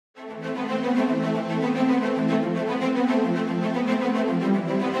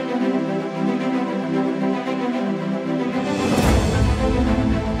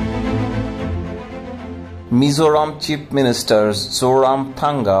Mizoram Chief Minister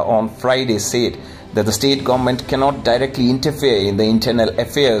Zoramthanga on Friday said that the state government cannot directly interfere in the internal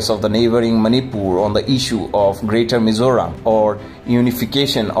affairs of the neighboring Manipur on the issue of Greater Mizoram or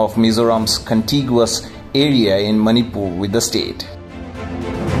unification of Mizoram's contiguous area in Manipur with the state.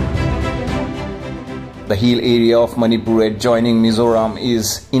 The hill area of Manipur adjoining Mizoram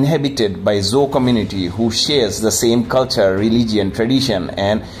is inhabited by Zo community who shares the same culture, religion, tradition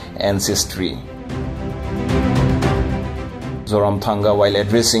and ancestry. Zoramthanga, while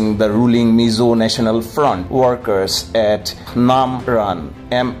addressing the ruling Mizo National Front workers at Namran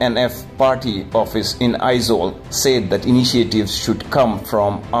MNF party office in Aizawl, said that initiatives should come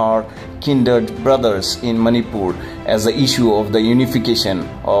from our kindred brothers in Manipur as the issue of the unification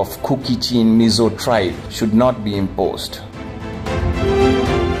of Kuki-Chin Mizo tribe should not be imposed.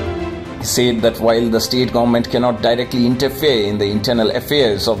 He said that while the state government cannot directly interfere in the internal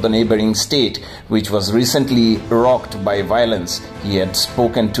affairs of the neighboring state, which was recently rocked by violence, he had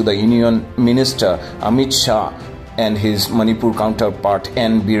spoken to the Union Minister Amit Shah and his Manipur counterpart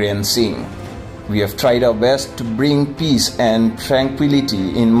N. Biren Singh. We have tried our best to bring peace and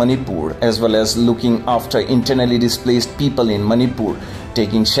tranquility in Manipur, as well as looking after internally displaced people in Manipur,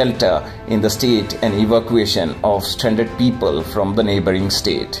 taking shelter in the state and evacuation of stranded people from the neighboring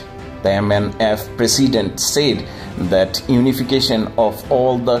state. The MNF president said that unification of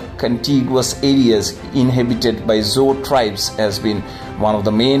all the contiguous areas inhabited by Zo tribes has been one of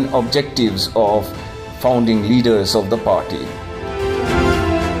the main objectives of founding leaders of the party.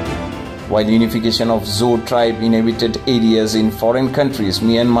 While unification of Zo tribe inhabited areas in foreign countries,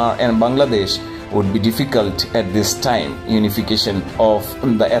 Myanmar and Bangladesh, would be difficult at this time, unification of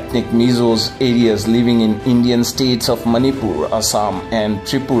the ethnic Mizos areas living in Indian states of Manipur, Assam and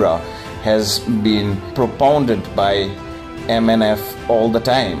Tripura has been propounded by MNF all the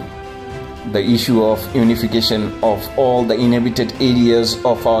time. The issue of unification of all the inhabited areas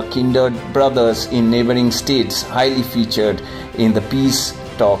of our kindred brothers in neighboring states highly featured in the peace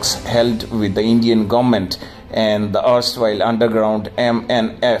talks held with the Indian government and the erstwhile underground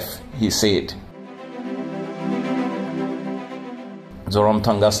MNF, he said.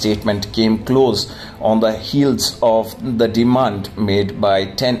 Zoramthanga's statement came close on the heels of the demand made by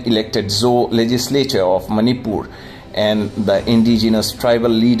 10 elected Zo legislature of Manipur and the Indigenous Tribal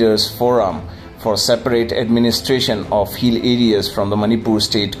Leaders Forum for separate administration of hill areas from the Manipur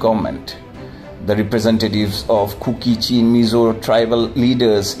state government. The representatives of Kuki-Chin Mizo tribal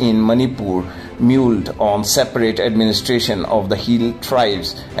leaders in Manipur muled on separate administration of the hill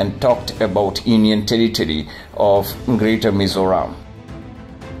tribes and talked about union territory of Greater Mizoram.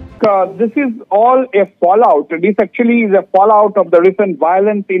 This is all a fallout. This actually is a fallout of the recent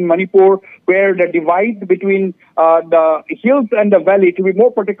violence in Manipur, where the divide between the hills and the valley, to be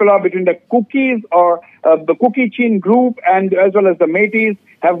more particular, between the Kukis or the Kuki-Chin group and as well as the Métis,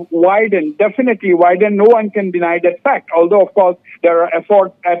 have widened, definitely widened. No one can deny that fact. Although, of course, there are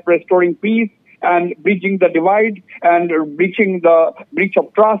efforts at restoring peace and bridging the divide and breaching the breach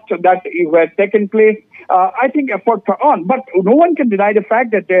of trust that had taken place. I think efforts are on, but no one can deny the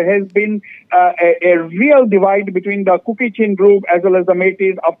fact that there has been a real divide between the Kuki-Chin group as well as the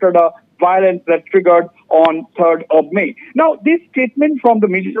Métis after the violence that triggered on 3rd of May. Now, this statement from the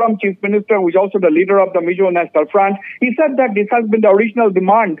Mizoram Chief Minister, who is also the leader of the Mizo National Front, he said that this has been the original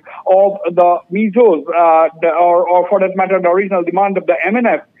demand of the Mizos, or for that matter, the original demand of the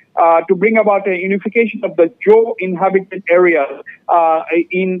MNF, to bring about a unification of the Zo inhabited areas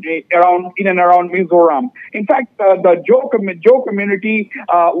in and around Mizoram. In fact, the Zo community,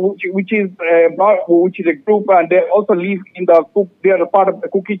 which is a group, and they also live in they are a part of the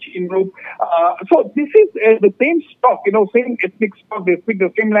Kuki-Chin group. So this is the same stock, same ethnic stock. They speak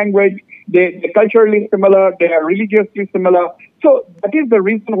the same language. They're culturally similar. They are religiously similar. So that is the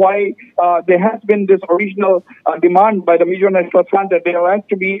reason why there has been this original demand by the Mizo National Front that there has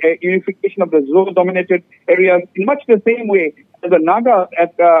to be a unification of the Zo-dominated areas in much the same way as the Nagas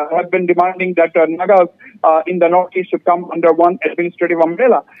have been demanding that Nagas in the northeast should come under one administrative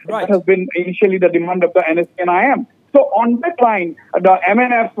umbrella. Right. That has been initially the demand of the NSC-NIM. So on that line, the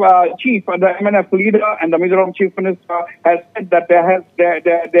MNF chief, the MNF leader, and the Mizoram chief minister has said that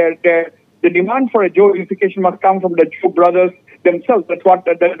the demand for a Zo unification must come from the Zo brothers themselves. That's what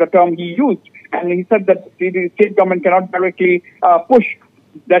the term he used. And he said that the state government cannot directly push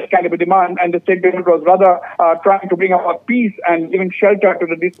that kind of a demand, and the state government was rather trying to bring about peace and giving shelter to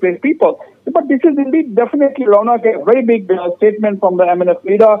the displaced people. But this is indeed definitely, Ronak, a very big statement from the MNF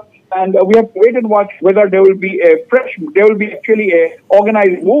leader. And we have to wait and watch whether there will be actually a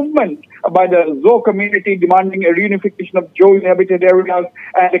organized movement by the Zo community demanding a reunification of Zo inhabited areas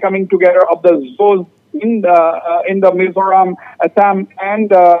and the coming together of the Zos in the Mizoram, Assam, and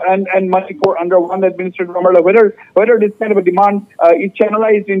Manipur under one administrative umbrella. Whether this kind of a demand is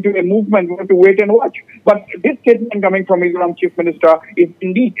channelized into a movement, we have to wait and watch. But this statement coming from Mizoram Chief Minister is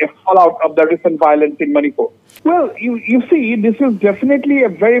indeed a fallout of the recent violence in Manipur. Well, you see, this is definitely a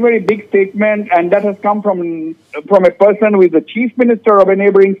very, very big statement, and that has come from a person who is the chief minister of a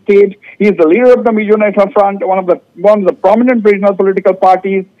neighboring state. He is the leader of the Mizo National Front, one of the prominent regional political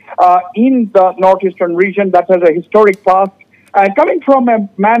parties in the northeastern region that has a historic past. Coming from a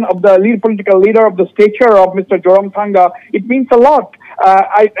man of the political leader of the stature of Mr. Zoramthanga, it means a lot.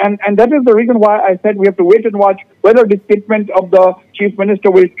 And that is the reason why I said we have to wait and watch whether the statement of the chief minister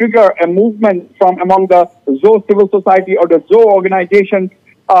will trigger a movement from among the ZO civil society or the ZO organizations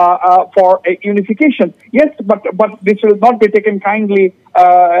for a unification. Yes, but this will not be taken kindly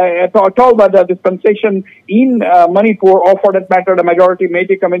at all by the dispensation in Manipur, or for that matter, the majority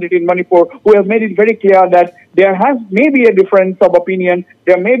Meitei community in Manipur, who have made it very clear that there has maybe a difference of opinion,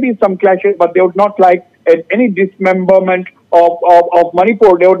 there may be some clashes, but they would not like any dismemberment of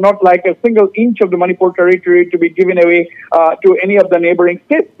Manipur. They would not like a single inch of the Manipur territory to be given away to any of the neighboring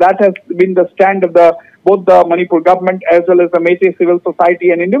states. That has been the stand of both the Manipur government as well as the Meitei civil society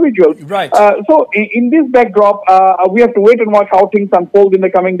and individuals. Right. So in this backdrop, we have to wait and watch how things unfold in the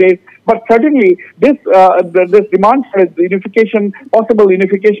coming days. But certainly, this demand for unification, possible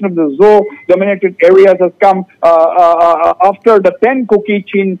unification of the ZO-dominated areas has come after the 10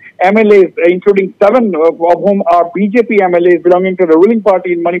 Kuki-Chin MLAs, including 7 of whom are BJP MLAs belonging to the ruling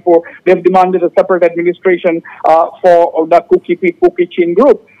party in Manipur. They have demanded a separate administration for the Kuki-Chin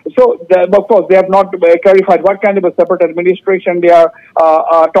group. So, of course, they have not clarified what kind of a separate administration they are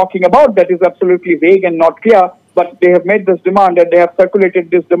talking about. That is absolutely vague and not clear. But they have made this demand, and they have circulated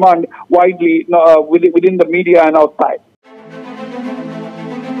this demand widely within the media and outside.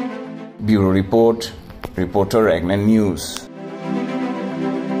 Bureau Report, Reporter Agnan News.